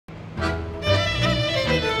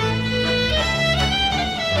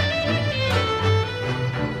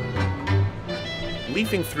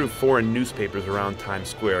leafing through foreign newspapers around Times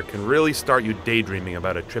Square can really start you daydreaming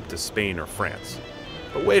about a trip to Spain or France.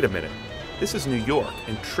 But wait a minute, this is New York,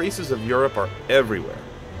 and traces of Europe are everywhere.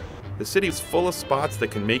 The city is full of spots that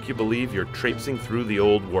can make you believe you're traipsing through the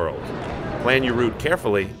old world. Plan your route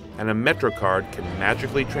carefully, and a Metro card can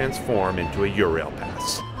magically transform into a Eurail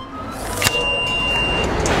pass.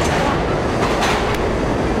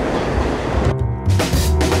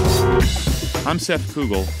 I'm Seth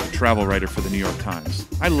Kugel, travel writer for the New York Times.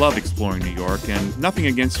 I love exploring New York, and nothing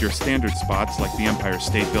against your standard spots like the Empire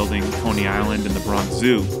State Building, Coney Island, and the Bronx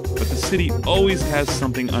Zoo, but the city always has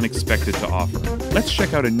something unexpected to offer. Let's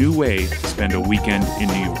check out a new way to spend a weekend in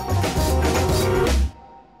New York.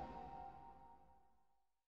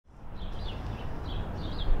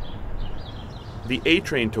 The A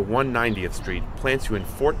train to 190th Street plants you in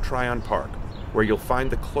Fort Tryon Park, where you'll find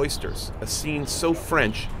the cloisters, a scene so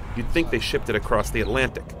French you'd think they shipped it across the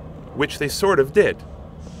Atlantic, which they sort of did.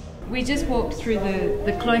 We just walked through the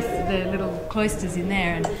little cloisters in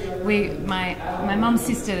there, and my mum's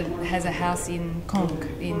sister has a house in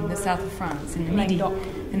Conques, in the south of France, in the Midi,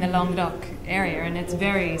 in the Languedoc area, and it's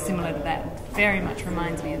very similar to that. Very much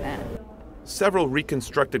reminds me of that. Several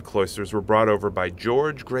reconstructed cloisters were brought over by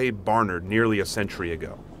George Gray Barnard nearly a century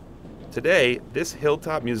ago. Today, this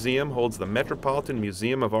hilltop museum holds the Metropolitan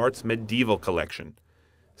Museum of Art's medieval collection.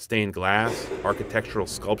 Stained glass, architectural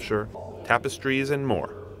sculpture, tapestries, and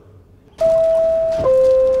more.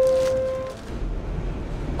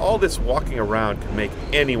 All this walking around can make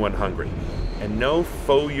anyone hungry, and no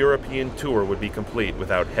faux European tour would be complete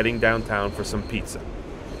without heading downtown for some pizza.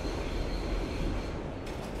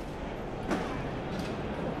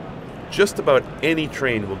 Just about any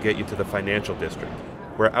train will get you to the financial district,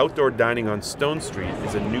 where outdoor dining on Stone Street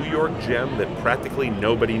is a New York gem that practically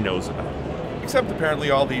nobody knows about. Except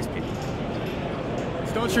apparently all these people.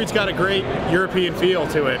 Stone Street's got a great European feel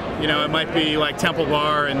to it. You know, it might be like Temple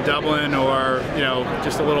Bar in Dublin, or, you know,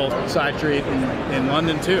 just a little side street in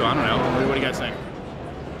London too. I don't know. What do you guys think?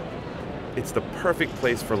 It's the perfect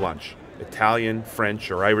place for lunch. Italian,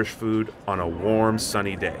 French, or Irish food on a warm,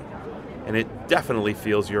 sunny day. And it definitely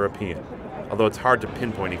feels European, although it's hard to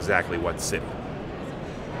pinpoint exactly what city.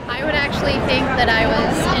 I would actually think that I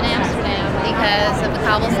was in Amsterdam because of the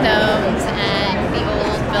cobblestones and the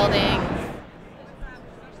old buildings.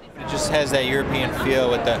 It just has that European feel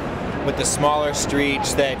with the smaller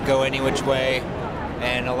streets that go any which way,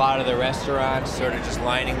 and a lot of the restaurants sort of just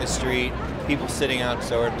lining the street, people sitting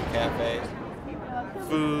outside in cafes.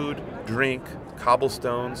 Food, drink,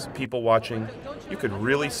 cobblestones, people watching. You could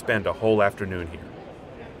really spend a whole afternoon here.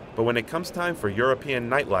 But when it comes time for European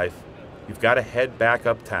nightlife, you've got to head back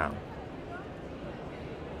uptown.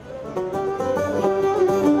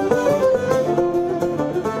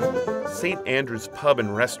 St. Andrew's Pub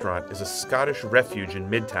and Restaurant is a Scottish refuge in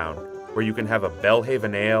Midtown where you can have a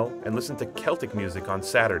Belhaven ale and listen to Celtic music on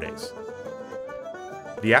Saturdays.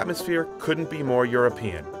 The atmosphere couldn't be more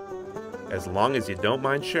European, as long as you don't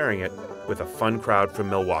mind sharing it with a fun crowd from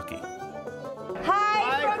Milwaukee.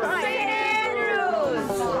 Hi from St.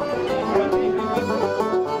 Andrews!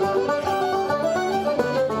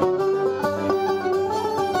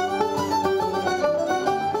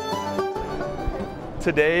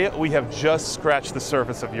 Today, we have just scratched the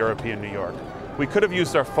surface of European New York. We could have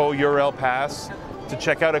used our faux Eurail pass to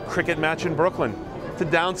check out a cricket match in Brooklyn, to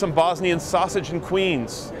down some Bosnian sausage in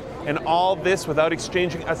Queens, and all this without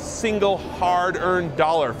exchanging a single hard-earned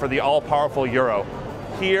dollar for the all-powerful euro.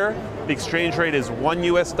 Here, the exchange rate is $1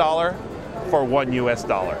 US for $1 US.